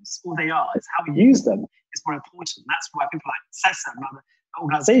platforms. All they are is how we use them is more important. That's why people like CESA and other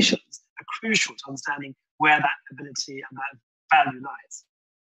organizations are crucial to understanding where that ability and that value lies.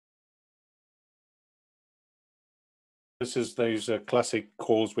 This is those classic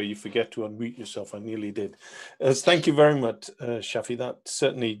calls where you forget to unmute yourself. I nearly did. Thank you very much, Shafi. That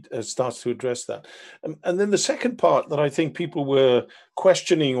certainly starts to address that. And then the second part that I think people were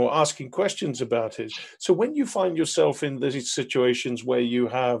questioning or asking questions about is, so when you find yourself in these situations where you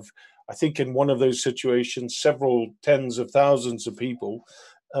have, I think in one of those situations, several tens of thousands of people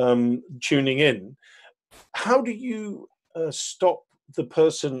tuning in, how do you stop the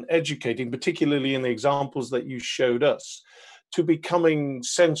person educating, particularly in the examples that you showed us, to becoming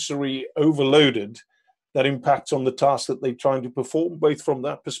sensory overloaded that impacts on the task that they're trying to perform, both from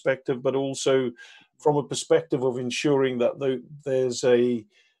that perspective, but also from a perspective of ensuring that there's an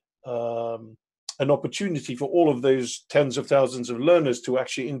opportunity for all of those tens of thousands of learners to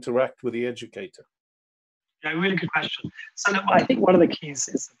actually interact with the educator? Yeah, really good question. So look, I think one of the keys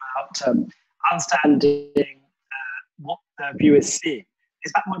is about understanding what the viewer is seeing.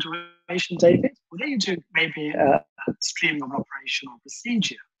 Is that moderation, David? Well, then you do maybe a streaming of an operation or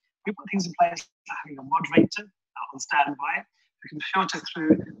procedure. We put things in place like having a moderator on standby who can filter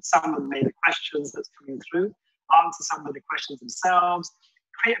through some of the questions that's coming through, answer some of the questions themselves,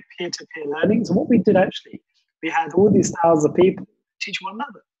 create peer-to-peer learning. So what we did actually, we had all these thousands of people teach one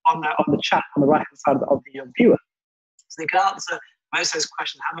another on the chat on the right-hand side of the viewer. So they can answer most of those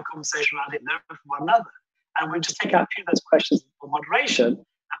questions, have a conversation around it, learn from one another. And we just take out a few of those questions for moderation and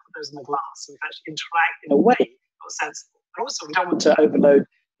put those in the glass. So we can actually interact in a way that's sensible. But also, we don't want to overload the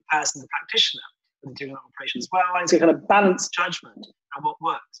person, the practitioner, when they're doing an operation as well. It's a kind of balanced judgment on what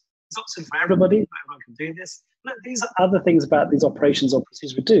works. It's not so for everybody, not everyone can do this. But these are other things about these operations or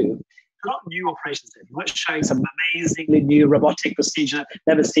procedures we do. They're not new operations. We're not showing some amazingly new robotic procedure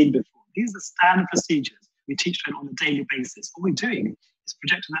never seen before. These are standard procedures we teach on a daily basis. What we're doing is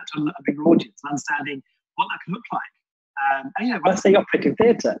projecting that to a bigger audience and understanding what that can look like. And when I say operating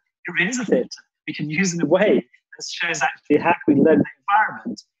theatre, it really is a theatre. We can use it in a way that shows actually how can we learn the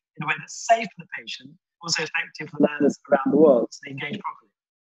environment in a way that's safe for the patient, also effective for the learners around the world, so they engage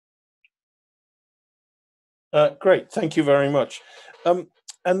properly. Great, thank you very much.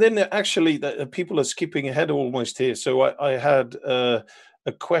 And then actually, people are skipping ahead almost here. So I had a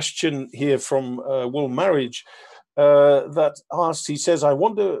question here from Will Marriage, that asked, he says, I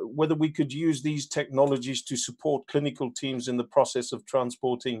wonder whether we could use these technologies to support clinical teams in the process of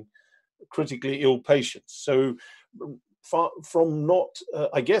transporting critically ill patients. So from not,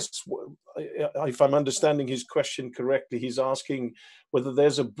 I guess, if I'm understanding his question correctly, he's asking whether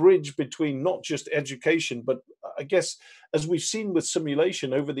there's a bridge between not just education, but I guess, as we've seen with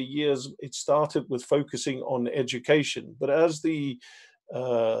simulation over the years, it started with focusing on education. But as the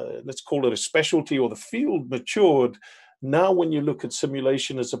let's call it a specialty or the field matured, now when you look at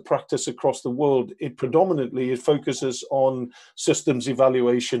simulation as a practice across the world, it predominantly focuses on systems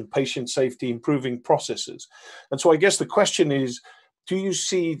evaluation, patient safety, improving processes. And so I guess the question is, do you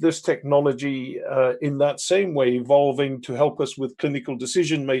see this technology in that same way evolving to help us with clinical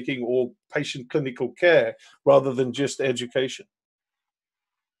decision making or patient clinical care rather than just education?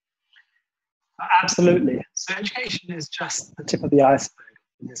 Absolutely. So education is just the tip of the iceberg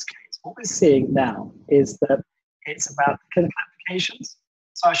in this case. What we're seeing now is that it's about clinical applications.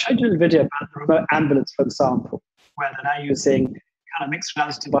 So I showed you a video about the remote ambulance, for example, where they're now using kind of mixed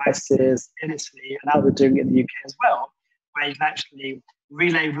reality devices in Italy, and now they're doing it in the UK as well, where you can actually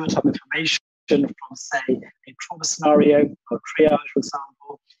relay real-time information from, say, a trauma scenario or triage, for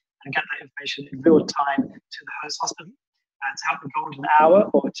example, and get that information in real time to the host hospital. To help the golden hour,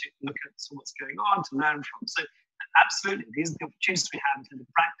 or to look at what's going on, to learn from. So absolutely, these are the opportunities we have in the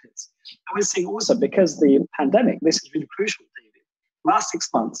practice. And we're seeing also, because the pandemic, this is really crucial, David, last 6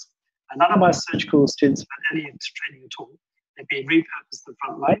 months, none of my surgical students have had any training at all. They've been repurposed to the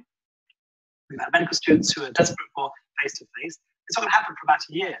front line. We've had medical students who are desperate for face-to-face. It's not going to happen for about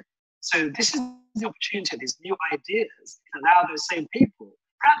a year. So this is the opportunity of these new ideas to allow those same people,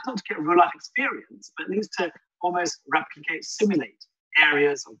 perhaps not to get real-life experience, but at least to almost replicate, simulate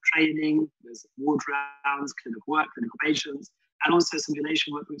areas of training. There's ward rounds, clinical work, clinical patients, and also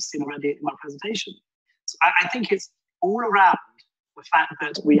simulation work we've seen already in my presentation. So I think it's all around the fact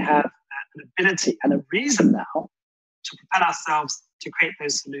that we have an ability and a reason now to prepare ourselves to create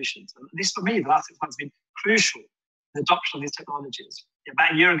those solutions. And at least for me, the last 6 months have been crucial, the adoption of these technologies.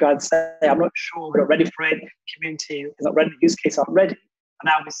 About a year ago, I'd say, I'm not sure we're not ready for it, community is not ready, use case aren't ready, and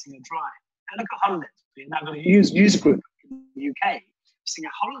now we're seeing a drive. And look at HoloLens. We're now going to use user group in the UK. We're seeing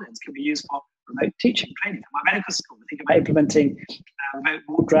how HoloLens can be used for remote teaching, training. At my medical school, we're thinking about implementing remote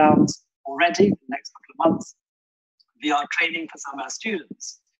ward rounds already in the next couple of months, VR training for some of our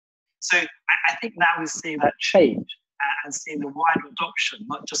students. So I think now we're seeing that change and seeing the wider adoption,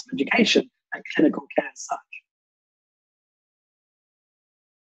 not just of education, but clinical care as such.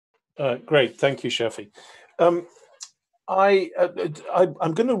 Great, thank you, Shafi. I'm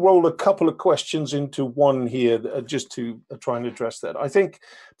going to roll a couple of questions into one here just to try and address that. I think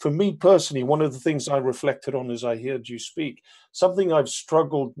for me personally, one of the things I reflected on as I heard you speak, something I've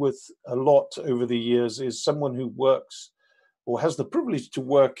struggled with a lot over the years is someone who works or has the privilege to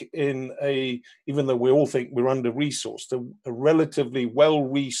work in even though we all think we're under-resourced, a relatively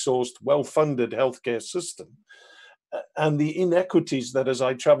well-resourced, well-funded healthcare system. And the inequities that as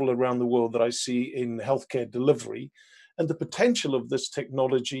I travel around the world that I see in healthcare delivery, and the potential of this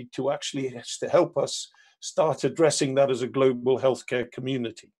technology to actually to help us start addressing that as a global healthcare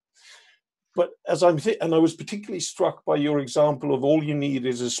community. But as and I was particularly struck by your example of all you need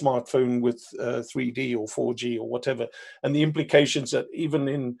is a smartphone with 3D or 4G or whatever, and the implications that even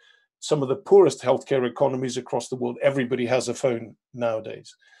in some of the poorest healthcare economies across the world, everybody has a phone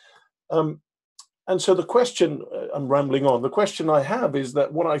nowadays. And so the question, I'm rambling on, the question I have is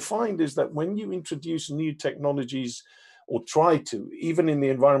that what I find is that when you introduce new technologies or try to, even in the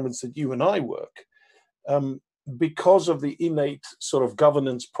environments that you and I work, because of the innate sort of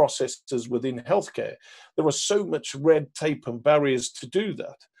governance processes within healthcare, there are so much red tape and barriers to do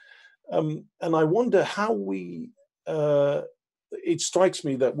that. And I wonder how it strikes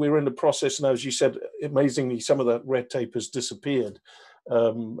me that we're in the process, and as you said, amazingly, some of that red tape has disappeared,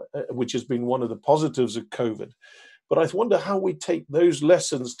 which has been one of the positives of COVID. But I wonder how we take those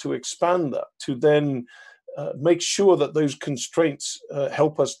lessons to expand that, to then make sure that those constraints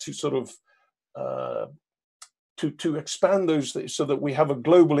help us to sort of to expand those so that we have a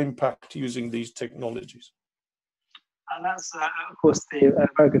global impact using these technologies. And that's, of course, a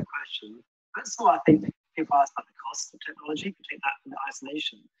very good question. That's all I think people ask about the cost of technology. We take that from the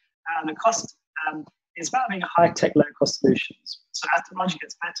isolation. And the cost is about having high-tech, low-cost solutions. So as technology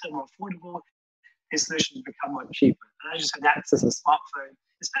gets better, more affordable, these solutions become much cheaper. And as you said, the access to a smartphone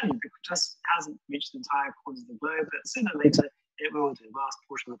is fairly big, just hasn't reached the entire corners of the globe, but sooner or later it will do. A vast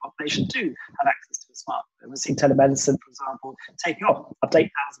portion of the population do have access to a smartphone. We're seeing telemedicine, for example, taking off up to 8,000%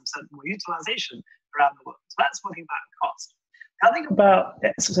 more utilization around the world. So that's one thing about cost. The other thing about,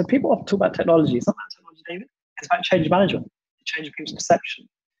 so people often talk about technology. It's not about technology, David. It's about change management, change people's perception,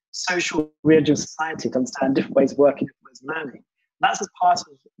 social re-engineering society to understand different ways of working, different ways of learning. And that's as part of,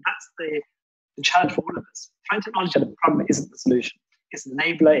 that's the challenge for all of us. Trying technology at the problem isn't the solution. It's an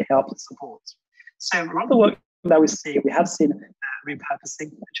enabler, it helps, it supports. So a lot of the work that we have seen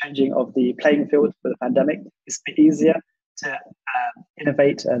repurposing, the changing of the playing field for the pandemic. It's a bit easier to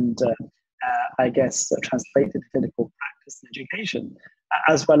innovate and, I guess, translate into clinical practice and education,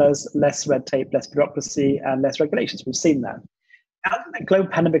 as well as less red tape, less bureaucracy, and less regulations. We've seen that. And I think the global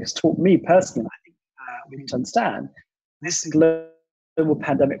pandemic has taught me personally, I think we need to understand, this is a global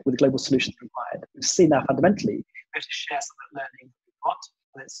pandemic with global solutions required. We've seen that fundamentally. We have to share some of that learning that we've got.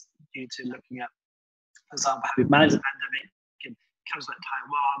 That's due to looking at, for example, how we've managed the pandemic in countries like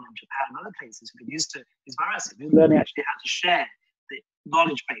Taiwan and Japan and other places who've been used to these viruses. We're learning actually how to share the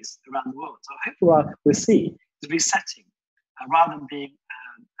knowledge base around the world. So hopefully what we'll see is resetting, rather than being,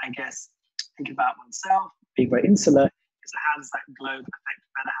 I guess, thinking about oneself, being very insular, is how does that globe affect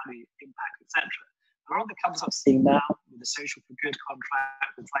better, how do we impact, etc. A lot of the companies I'm seeing now with the social for good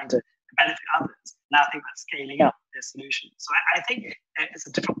contract, with trying to benefit others, now I think that's scaling up their solutions. So I think it's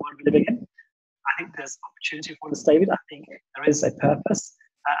a different world we're living in. I think there's opportunity for us, David. I think there is a purpose.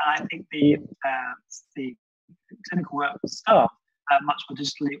 And I think the clinical work will start much more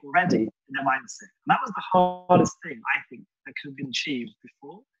digitally already in their mindset. And that was the hardest thing, I think, that could have been achieved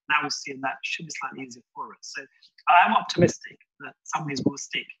before. Now we're seeing that should be slightly easier for us. So I'm optimistic that some of these will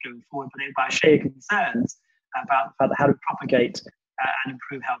stick going forward, but I share concerns about how to propagate and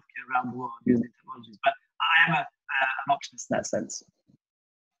improve healthcare around the world using technologies. But I am an optimist in that sense.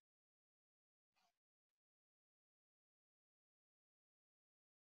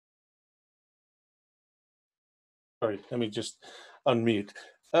 Sorry, let me just unmute.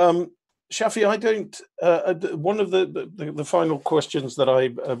 Shafi, I don't. One of the final questions that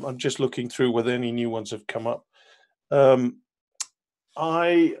I'm just looking through whether any new ones have come up. I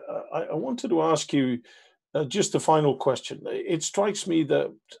wanted to ask you just a final question. It strikes me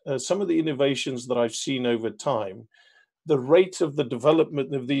that some of the innovations that I've seen over time, the rate of the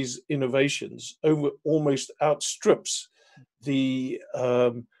development of these innovations almost outstrips the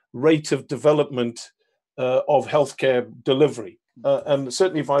rate of development of healthcare delivery. And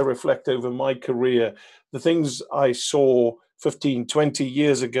certainly if I reflect over my career, the things I saw 15, 20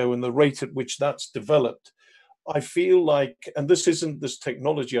 years ago and the rate at which that's developed, I feel like, and this isn't this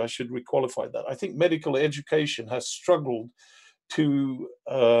technology, I should requalify that. I think medical education has struggled to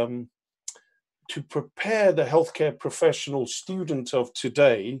prepare the healthcare professional student of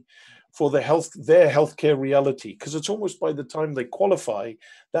today for their healthcare reality, because it's almost by the time they qualify,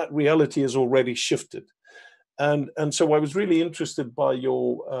 that reality has already shifted. And so I was really interested by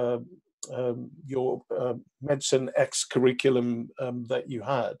your Medicine X curriculum that you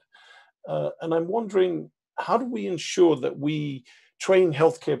had. And I'm wondering, how do we ensure that we train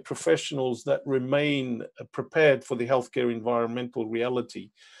healthcare professionals that remain prepared for the healthcare environmental reality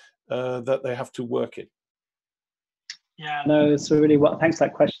that they have to work in? Yeah, no, it's really thanks for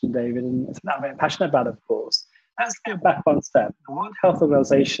that question, David. And it's something I'm very passionate about, of course. Let's go back one step. The World Health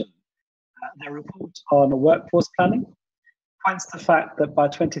Organization, their report on workforce planning points to the fact that by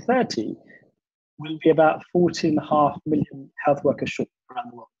 2030, we'll be about 14.5 million health workers short around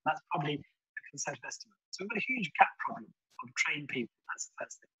the world. That's probably a conservative estimate. So we've got a huge gap problem of trained people. That's the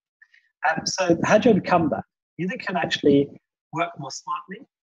first thing. So how do you overcome that? You either can actually work more smartly,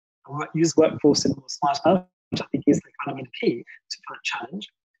 or use workforce in a more smart manner, which I think is the kind of the key to that challenge.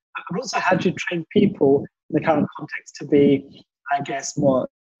 But also, how do you train people in the current context to be, I guess, more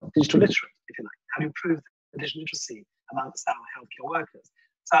digital literate, if you like? How do you improve the digital literacy amongst our healthcare workers?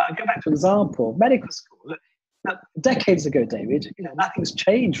 So I go back to an example, medical school. Look, decades ago, David, nothing's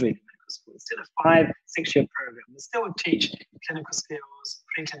changed really in medical school. It's still a 5-6 year program. They still would teach clinical skills,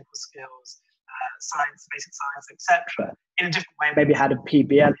 pre-clinical skills, science, basic science, etc. in a different way. Maybe had a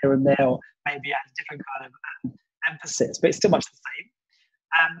PBL here and there, or maybe had a different kind of emphasis, but it's still much the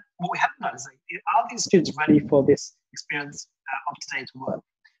same. What we haven't done is, are these students ready for this experience of today to work?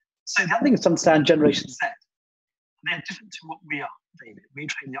 So the other thing is to understand Generation Z. They're different to what we are, David. We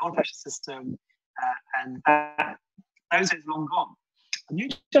train the old-fashioned system, and those days are long gone. A new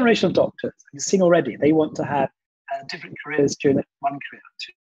generation of doctors, you've seen already, they want to have different careers during one career,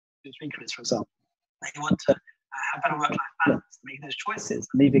 two, three careers, for example. They want to have better work-life balance, making those choices,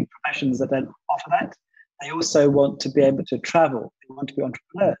 leaving professions that don't offer that. They also want to be able to travel. They want to be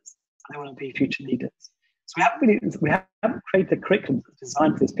entrepreneurs. And they want to be future leaders. So we haven't created a curriculum that's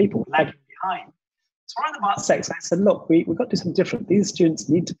designed for these people lagging behind. So we're in the March sector. I said, look, we've got to do something different. These students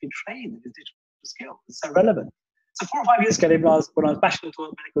need to be trained in these digital skills. It's so relevant. So 4 or 5 years ago, when I was bachelor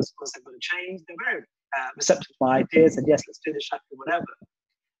taught medical schools, they've got to change. They're very receptive to my ideas, and yes, let's do this, Shafi, whatever.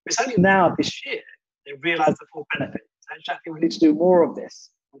 It's only now this year they realise the full benefit. So Shafi, we need to do more of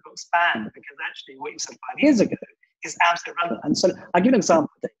this. We've got to expand, because actually what you said 5 years ago is absolutely relevant. And so I'll give you an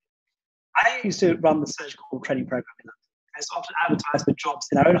example, David. I used to run the surgical training program in London. I used to often advertise for jobs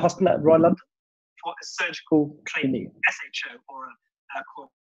in our own hospital at Royal London for a surgical trainee, SHO, or a core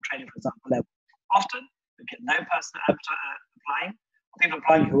trainer, for example, level. Often, we'd get no person applying, or people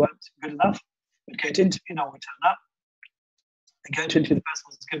applying who weren't good enough. We'd go to interview, no one would turn up. They go to interview, the person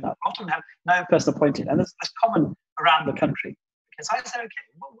wasn't good enough. Often we have no person appointed, and that's common around the country. So I said, okay,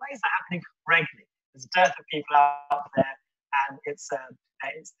 why is that happening regularly? There's a dearth of people out there, and it's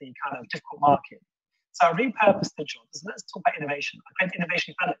the kind of difficult market. So I repurposed the job. So let's talk about innovation. I created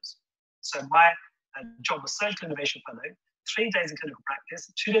innovation fellows. So my job was surgical innovation fellow, 3 days in clinical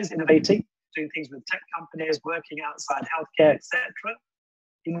practice, 2 days innovating, doing things with tech companies, working outside healthcare, etc.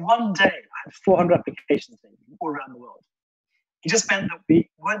 In 1 day, I had 400 applications all around the world. It just meant that we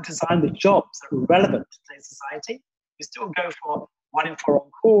weren't designing the jobs that were relevant to today's society. You still go for 1 in 4 on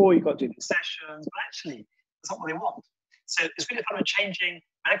call, you've got to do these sessions, but actually, that's not what they want. So it's really about changing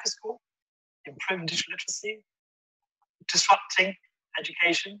medical school, improving digital literacy, disrupting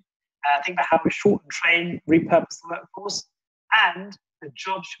education, think about how we shorten, train, repurpose the workforce, and the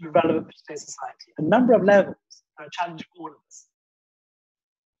jobs should be relevant for today's society. A number of levels are a challenge for all of us.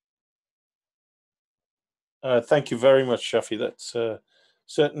 Thank you very much, Shafi. That's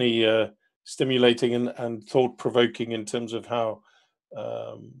certainly stimulating and thought-provoking in terms of how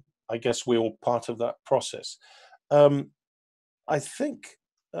I guess we're all part of that process. I think,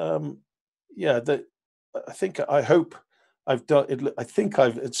 I hope I've done it. I think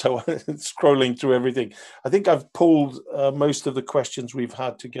so scrolling through everything. I think I've pulled most of the questions we've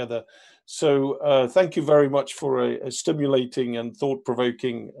had together. So thank you very much for a stimulating and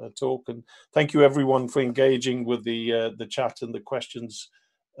thought-provoking talk, and thank you everyone for engaging with the chat and the questions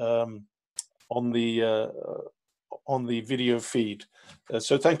on the video feed.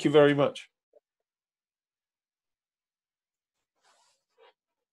 So thank you very much.